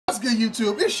good,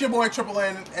 YouTube? It's your boy Triple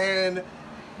N, and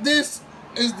this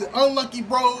is the Unlucky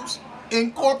Bros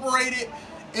Incorporated.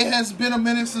 It has been a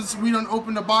minute since we done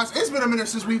opened the box. It's been a minute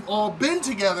since we've all been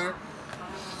together.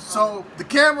 So the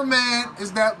cameraman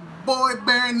is that boy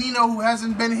Baron Nino who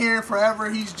hasn't been here forever.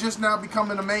 He's just now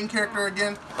becoming the main character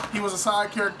again. He was a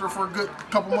side character for a good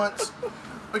couple months.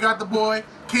 We got the boy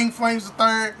King Flamez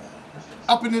III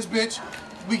up in this bitch.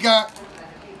 We got,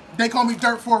 they call me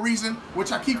Dirt for a reason,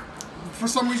 which I keep, for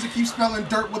some reason, keep spelling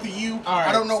dirt with a U. Right,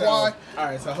 I don't know why.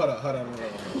 Alright, so hold on.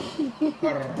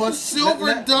 But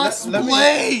Silverdust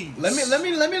Blade.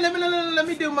 Let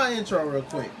me do my intro real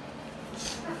quick.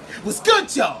 What's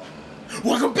good, y'all?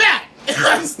 Welcome back.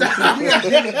 It's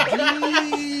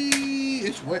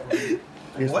wet.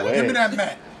 It's wet. Give me that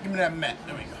mat. Give me that mat.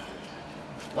 There we go.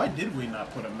 Why did we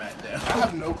not put a mat down? I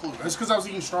have no clue. It's because I was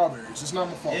eating strawberries. It's not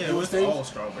my fault. Yeah, it was all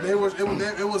strawberries. It was good.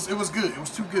 It was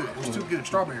too good. It was too good.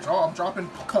 Strawberries. Oh, I'm dropping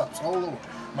cups all over.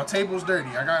 My table's dirty.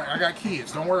 I got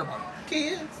kids. Don't worry about it.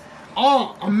 Kids.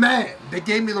 Oh, I'm mad. They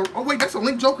gave me the. Oh wait, that's a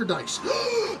Link Joker dice.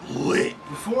 Lit.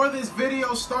 Before this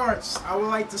video starts, I would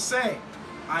like to say,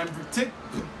 I'm predicting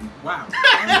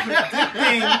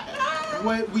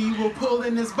what we will pull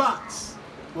in this box.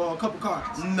 Well, a couple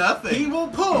cards. Nothing. He will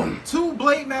pull 2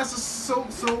 Blade Masters so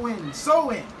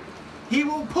in. He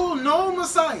will pull no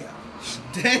Messiah.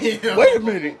 Damn. Wait a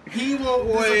minute. He will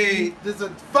wait. There's a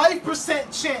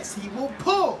 5% chance he will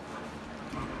pull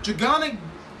Dragonic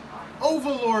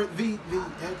Overlord the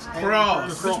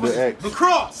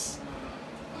Cross.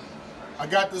 I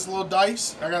got this little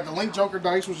dice. I got the Link Joker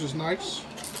dice, which is nice.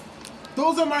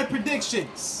 Those are my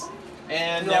predictions.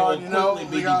 And that will quickly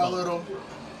be we got a little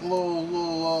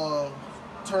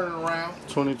turning around.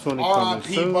 2020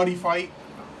 R.I.P. Buddy Fight.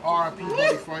 R.I.P.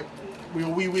 Buddy Fight. We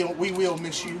will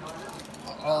miss you.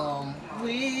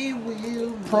 We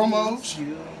will promos.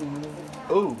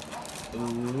 Ooh.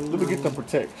 Let me get the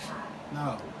Protect.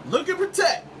 No. Look at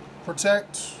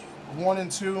Protect 1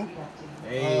 and 2.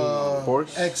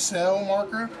 Force. Excel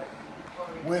marker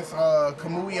with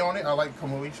Kamui on it. I like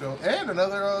Kamui, so and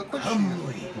another quick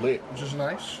sheet, Lit. which is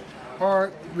nice. All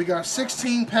right, we got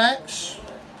 16 packs.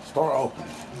 Start open.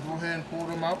 Go ahead and pull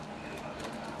them out.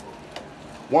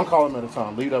 One column at a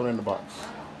time. Leave that in the box.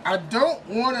 I don't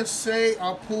want to say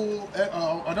I'll pull.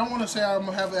 I don't want to say I'm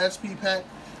gonna have an SP pack,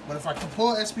 but if I can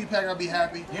pull an SP pack, I'll be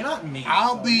happy. You're not me.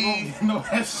 I'll so be. No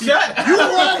SP. Shut. You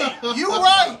right. You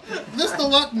right. This the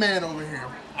luck man over here.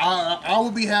 I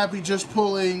will be happy just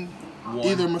pulling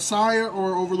either Messiah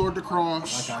or Overlord the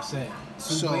Cross. Like I said.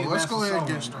 So let's go ahead and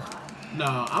get started. No,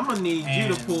 I'm gonna need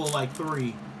you to pull like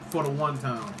 3 for the one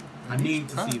time. I need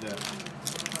to see that.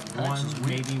 One,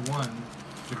 maybe one.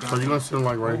 So you're gonna sit them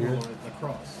like right here? The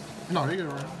cross. No, they get it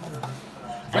right.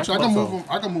 Actually, I can move them.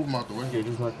 I can move them out the way. Yeah,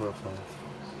 just like that. All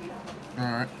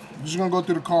right, I'm just gonna go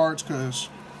through the cards because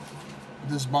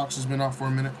this box has been out for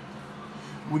a minute.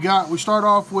 We start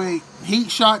off with Heat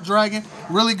Shot Dragon,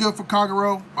 really good for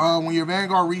Kagero. When your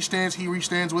Vanguard restands, he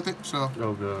restands with it. So.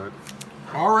 Oh god.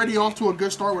 Already off to a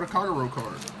good start with a Kagero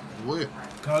card. Lit.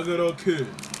 Kagero kid.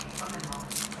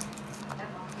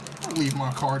 I'll leave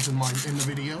my cards in the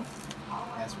video.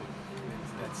 That's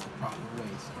the proper way.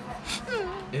 So.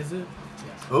 Is it?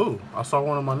 Yes. Oh, I saw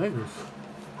one of my niggas.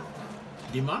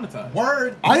 Demonetized.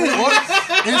 Word. I didn't order.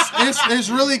 It's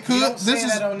really good.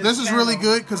 This is really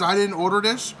good because I didn't order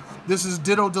this. This is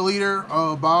Ditto Deleter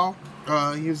Bao.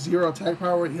 He has 0 attack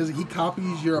power. He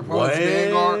copies your opponent's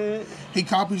Vanguard. He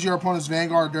copies your opponent's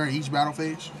Vanguard during each battle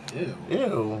phase.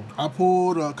 Ew. I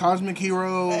pulled a Cosmic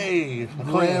Hero. Hey,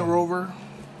 Grand Rover.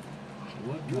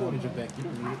 What? You ordered your back. You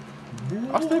don't need it.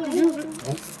 I still can use it.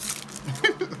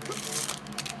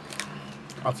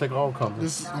 I'll take all comers.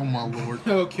 This, oh my lord.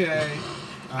 Okay.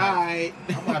 Alright.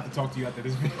 I'm gonna have to talk to you after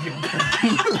this video.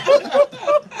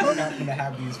 I'm not gonna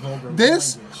have these vulgar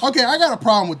language. Okay, I got a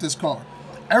problem with this card.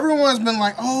 Everyone's been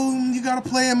like, oh, you gotta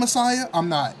play in Messiah. I'm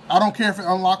not. I don't care if it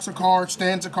unlocks a card,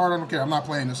 stands a card, I don't care. I'm not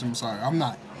playing this in Messiah. I'm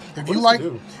not. If you like,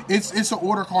 it's an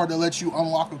order card that lets you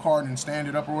unlock a card and stand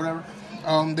it up or whatever.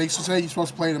 They say you're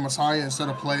supposed to play the Messiah instead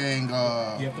of playing you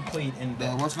have to play it in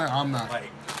what's that? I'm not.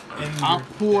 Like, I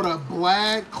pulled a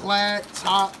black clad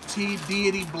top T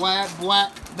deity black.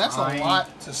 That's a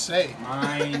lot to say.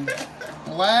 Mine.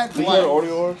 Black. You didn't order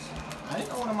yours? I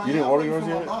didn't order mine. You didn't order yours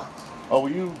yet? Oh,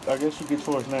 well, I guess you get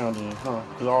yours now then, huh?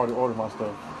 Because I already ordered my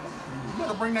stuff. You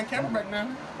better bring that camera back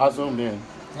now. I zoomed in.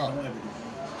 Oh.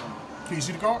 Can you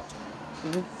see the card?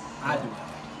 Mm-hmm. I do.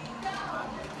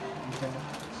 Okay.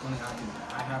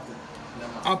 I have to.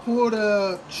 I pulled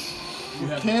a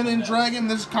Cannon Dragon.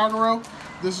 This is Kagero.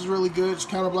 This is really good. It's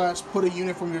counterblast. Put a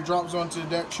unit from your drop zone to the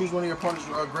deck. Choose one of your opponent's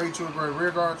grade 2 or grade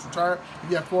rear guards. Retire. If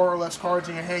you have 4 or less cards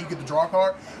in your hand, you get the draw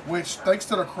card. Which, thanks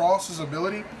to the cross's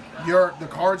ability, the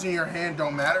cards in your hand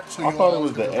don't matter. So I thought it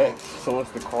was the X, so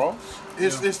it's the cross?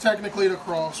 It's technically the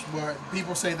cross, but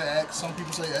people say the X. Some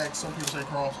people say X. Some people say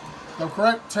cross. The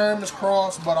correct term is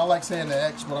cross, but I like saying the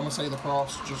X, but I'm going to say the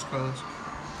cross just because.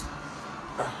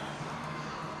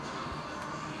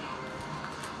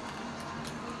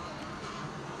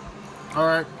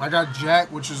 Alright, I got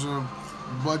Jack, which is a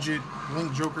budget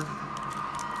Link Joker.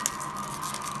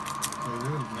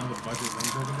 Another budget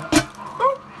Link Joker.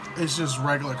 It's just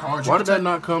regular cards. Why did that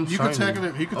not come shiny? You could take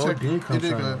it. You could take it.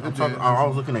 It did come I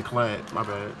was looking at Clad. My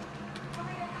bad.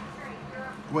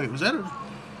 Wait, was that a...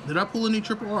 Did I pull any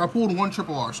triple R? I pulled 1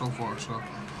 triple R so far, so...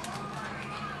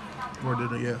 Or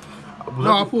did I? Yeah.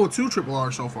 No, I pulled 2 triple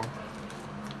R so far.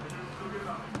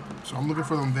 So I'm looking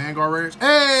for them Vanguard rares.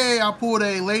 Hey, I pulled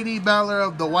a Lady Battler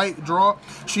of the White Draw.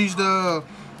 She's the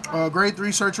grade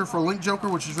 3 searcher for Link Joker,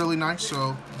 which is really nice.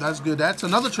 So that's good. That's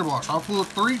another triple R. So I pulled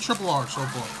 3 triple R's so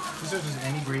far. Is there just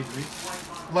any grade 3?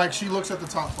 Like she looks at the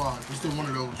top 5. It's still one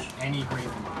of those. Any grade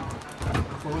 3.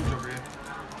 For Link Joker, yeah.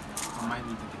 I might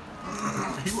need to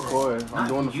Boy, I'm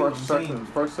doing the first section.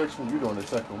 First section, you doing the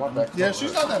second. My back. Yeah,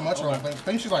 she's not that much. I don't think. I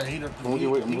think she's like $8 or $8. When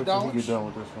you get done with this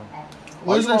one.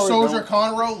 Lizard Soldier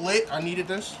Conroe lit. I needed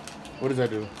this. What does that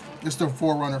do? It's the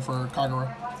forerunner for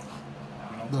Kagura.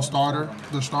 The starter.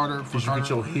 The starter for Did you get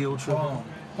your heal triple?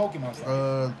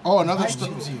 Pokemon. Another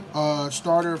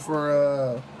starter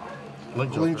for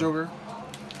Link Joker.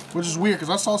 Which is weird because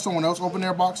I saw someone else open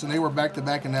their box and they were back to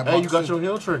back in that box. Hey, you got your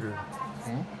heal trigger.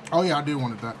 Oh yeah, I did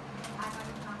wanted that.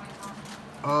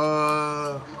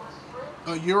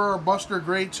 You're a Buster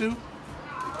grade 2.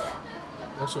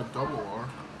 That's a double R.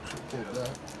 Should pull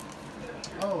that.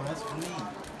 Oh, that's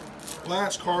me.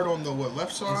 Last card on the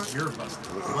left side. It's your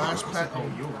Buster. Last pack. Oh,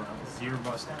 it's your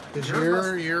Buster. It's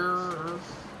your. You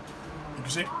can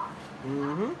see.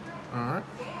 All right.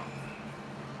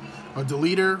 A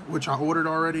deleter, which I ordered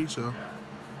already, so.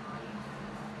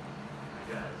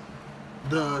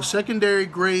 The secondary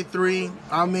grade 3.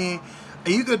 I mean,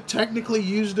 you could technically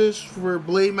use this for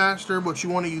Blade Master, but you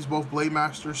want to use both Blade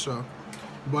Masters, so.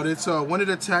 But it's when it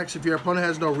attacks, if your opponent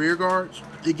has no rear guards,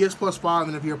 it gets +5,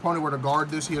 and if your opponent were to guard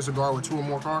this, he has to guard with 2 or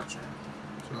more cards.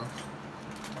 So,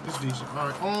 it's decent. All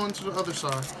right, on to the other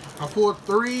side. I pulled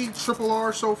 3 triple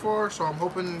R so far, so I'm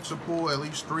hoping to pull at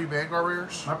least 3 Vanguard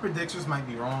rares. My predictions might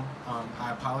be wrong.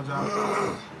 I apologize.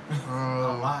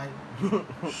 I lied.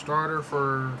 Starter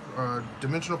for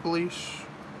Dimensional Police.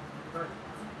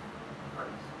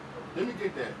 Let me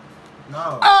get that.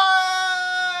 No.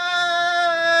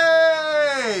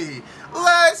 Hey!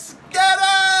 Let's get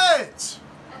it!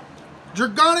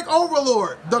 Dragonic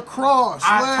Overlord, the cross.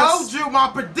 I told you my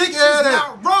prediction's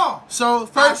not wrong. So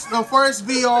the first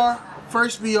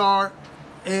VR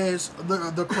is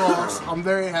the cross. I'm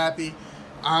very happy.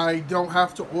 I don't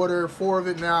have to order 4 of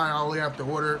it now. I only have to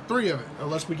order 3 of it,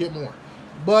 unless we get more.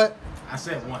 But I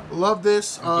said 1. Love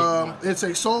this. It's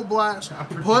a Soul Blast.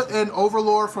 Put an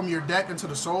Overlord from your deck into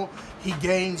the Soul. He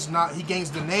gains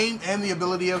the name and the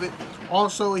ability of it.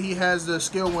 Also, he has the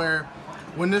skill where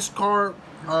when this card,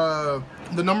 the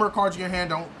number of cards in your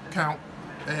hand don't count,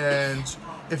 and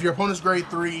if your opponent's grade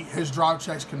 3, his drop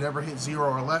checks can never hit 0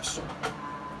 or less.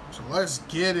 So let's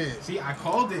get it. See, I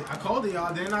called it. I called it,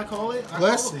 y'all. Didn't I call it?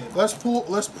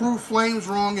 Let's prove Flames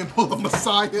wrong and pull a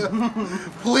Messiah,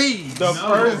 please. The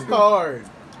first card.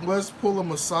 Let's pull a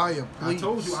Messiah, please. I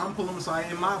told you I'm pulling Messiah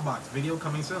in my box. Video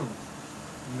coming soon.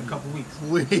 In a couple weeks.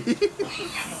 Please.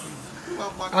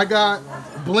 I got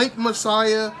Blink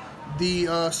Messiah,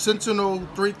 the Sentinel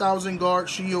 3000 guard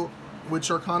shield,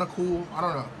 which are kind of cool. I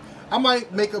don't know. I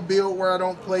might make a build where I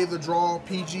don't play the draw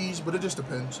PGs, but it just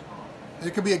depends.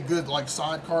 It could be a good like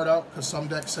side card out because some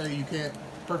decks say you can't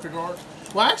perfect guard.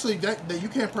 Well, actually, that you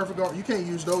can't perfect guard. You can't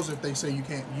use those if they say you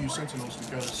can't use Sentinels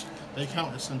because they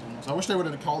count as Sentinels. I wish they would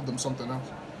have called them something else.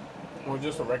 Or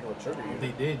just a regular trigger.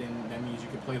 They did, and that means you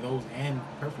could play those and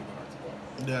perfect guards.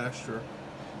 Yeah, that's true.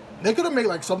 They could have made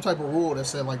like some type of rule that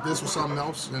said like this was something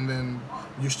else, and then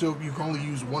you can only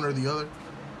use one or the other.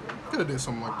 Could have did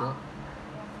something like that.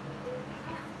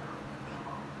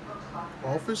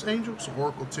 Office Angels,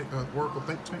 Oracle Think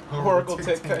Tank. Oracle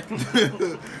Tic Tac. I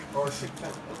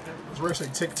was ready to say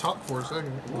TikTok for a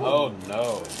second. Oh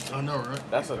no. I know, right?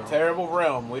 That's a terrible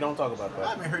realm. We don't talk about I that.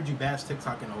 haven't heard you bash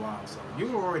TikTok in a while, so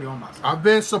you were already on my side. I've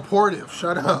been supportive.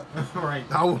 Shut up. Right.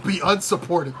 I will be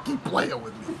unsupportive. Keep playing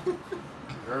with me.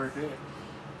 Very good.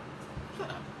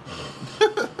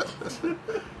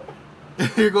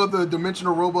 Here go the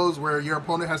dimensional robos where your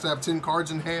opponent has to have 10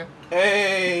 cards in hand.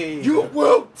 Hey. You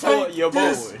will take your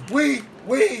this boy.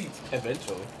 week.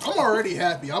 Eventually. I'm already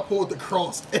happy. I pulled the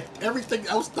cross. Everything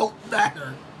else don't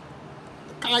matter.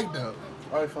 Kind of.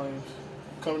 Alright, Flames.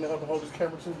 Coming out to hold this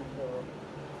camera too.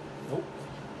 Nope.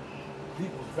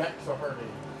 People's backs are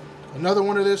hurting. Another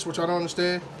one of this, which I don't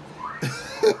understand.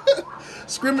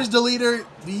 Scrimmage Deleter,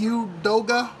 View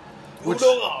Doga, which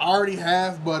I already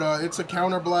have, but it's a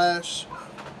counter blast.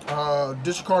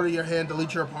 Discard of your hand,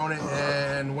 delete your opponent,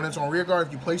 and when it's on rear guard,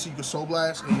 if you place it, you can soul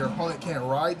blast, and your opponent can't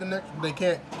ride the next. They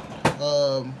can't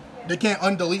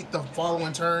undelete the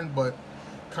following turn, but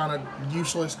kind of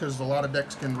useless because a lot of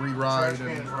decks can re-ride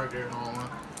and right there and all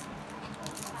that.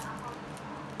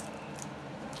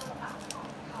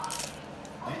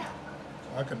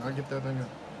 I could not get that thing up.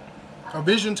 A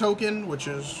Vision Token, which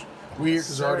is weird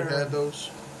because I already had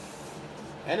those.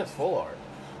 And it's full art.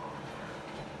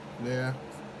 Yeah.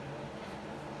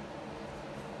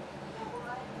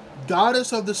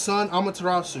 Goddess of the Sun,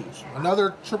 Amaterasu.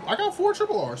 Another triple. I got 4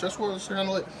 triple R's. That's what it's kind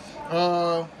of lit.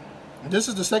 This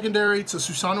is the secondary to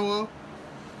Susanoo.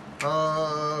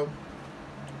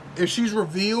 If she's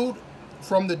revealed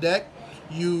from the deck,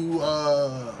 you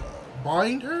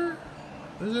bind her.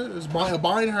 It's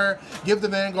bind her. Give the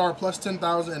Vanguard plus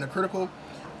 10,000 and a critical.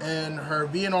 And her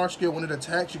VNR skill, when it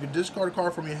attacks, you can discard a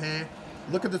card from your hand.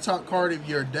 Look at the top card of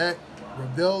your deck.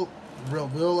 Reveal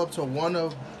up to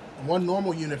one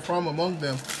normal unit from among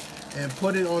them, and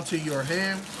put it onto your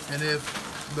hand. And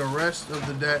if the rest of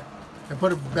the deck, and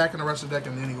put it back in the rest of the deck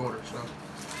in any order. So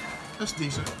that's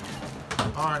decent.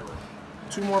 All right,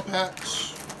 2 more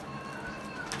packs.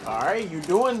 All right, you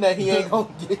doing that? He ain't gonna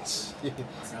get shit.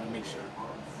 Gotta make sure.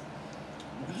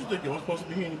 Did you think it was supposed to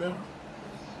be here any better?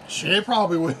 Shit,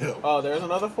 probably will. Oh, there's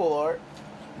another full art.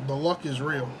 The luck is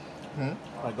real. All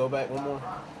right, go back one more.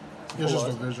 It's just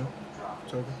a vision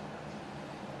token.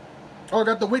 Oh, I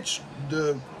got the witch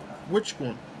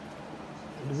one.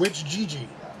 The witch Gigi.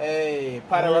 Hey,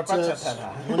 When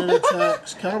it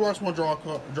attacks, counterblocks 1,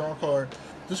 draw a card.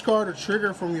 Discard a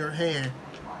trigger from your hand.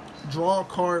 Draw a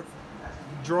card.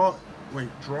 Draw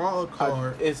a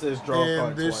card. It says draw a card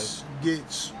and this twice.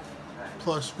 gets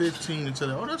plus 15 into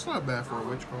that. Oh, that's not bad for a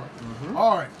witch card.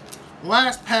 All right,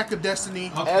 last pack of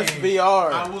Destiny. Okay.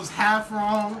 SVR. I was half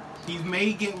wrong. He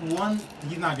may get one.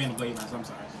 He's not getting Blade Knights, I'm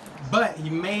sorry. But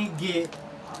he may get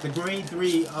the grade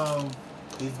 3 of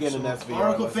He's getting an SVR.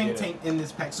 Oracle Let's Think get it. Tank in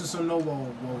this pack. So no whoa,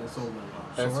 so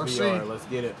So let's SVR. see. Let's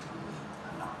get it.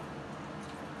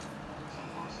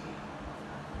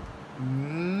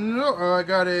 No, I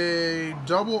got a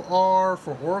double R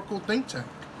for Oracle Think Tank.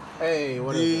 Hey,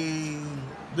 what is it?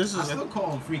 This I is still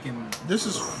call him freaking. this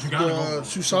is the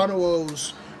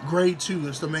Susanoo's grade 2.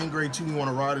 It's the main grade 2 you want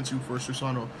to ride into for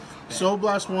Susanoo. Soul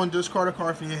Blast 1, discard a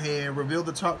card from your hand, reveal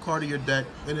the top card of your deck,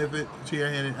 and if it to your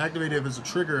hand, and activate it if it's a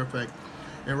trigger effect,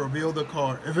 and reveal the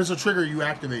card. If it's a trigger, you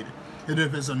activate it. And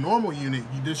if it's a normal unit,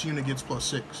 this unit gets plus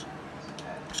 6.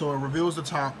 So it reveals the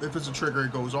top. If it's a trigger,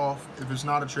 it goes off. If it's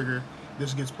not a trigger,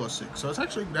 this gets plus 6. So it's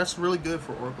actually, that's really good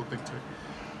for Oracle Think Tank.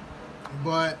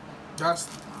 But that's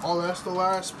the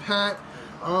last pack.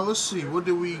 Let's see, what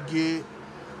did we get?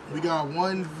 We got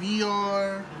 1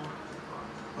 VR.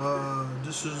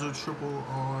 This is a triple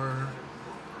R.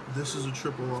 This is a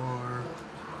triple R.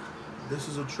 This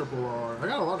is a triple R. I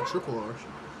got a lot of triple R's.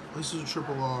 This is a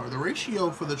triple R. The ratio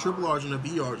for the triple R's and the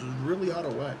VRs is really out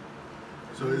of whack.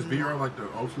 So is VR like the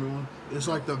ultimate one? It's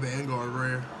like the Vanguard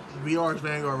rare. VR is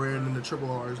Vanguard rare, and then the triple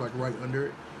R is like right under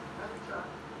it.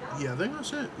 Yeah, I think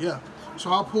that's it. Yeah.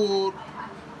 So I pulled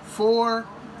 4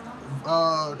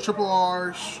 triple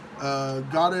R's.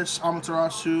 Goddess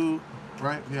Amaterasu,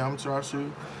 right? Yeah, Amaterasu.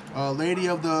 Lady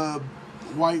of the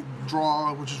White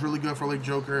Draw, which is really good for Lake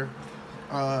Joker.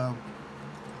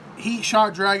 Heat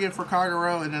Shot Dragon for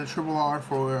Kagero, and then a triple R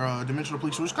for Dimensional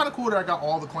Police. So it's kind of cool that I got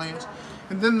all the claims.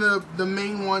 And then the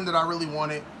main one that I really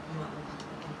wanted,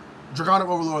 Dragonic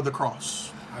Overlord, the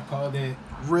Cross. I called it.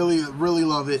 Really, really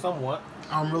love it. Somewhat.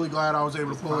 I'm really glad I was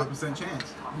able to pull it. 5%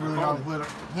 chance. Really got glitter.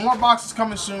 More boxes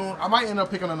coming soon. I might end up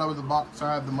picking another box.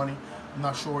 I have the money. I'm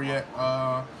not sure yet.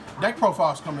 Deck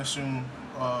profiles coming soon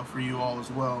for you all as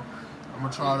well. I'm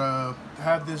gonna try to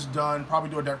have this done. Probably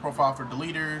do a deck profile for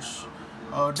deleters.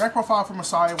 Deck profile for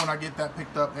Messiah when I get that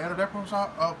picked up, and a deck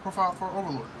profile for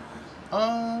Overlord.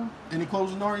 Any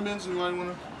closing arguments? Anybody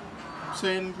want to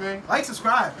say anything? Like,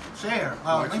 subscribe, share.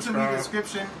 Links in the subscribe.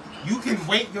 description. You can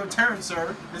wait your turn,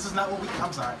 sir. This is not what we.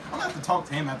 I'm sorry. I'm gonna have to talk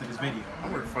to him after this video.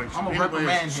 I'm ready to fight you. I'm a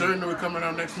reprimand him. Certain we're coming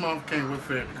out next month. Can't wait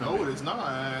for it to come. No, it is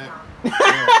not. November.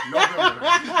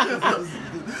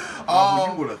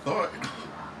 You would have thought.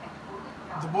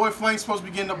 The boy Flank's supposed to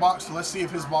be getting the box, so let's see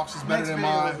if his box is better Next than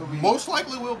video mine. will be- Most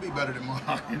likely will be better than mine.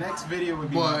 The next video would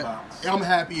be my But box. I'm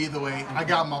happy either way. I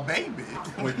got my baby.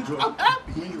 Wait, I'm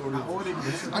happy. I ordered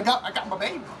this. I got my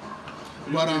baby.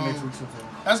 But next week sometime.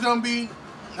 that's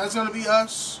gonna be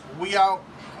us. We out.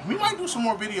 We might do some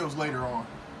more videos later on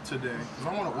today.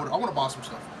 'Cause I wanna buy some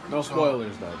stuff. No So,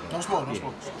 spoilers, though. No spoilers. No Yeah.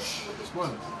 spoilers.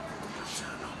 Spoilers.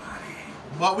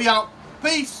 But we out.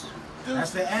 Peace.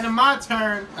 That's the end of my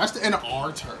turn. That's the end of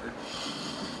our turn.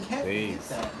 Can't Peace.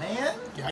 forget that, man. Yeah,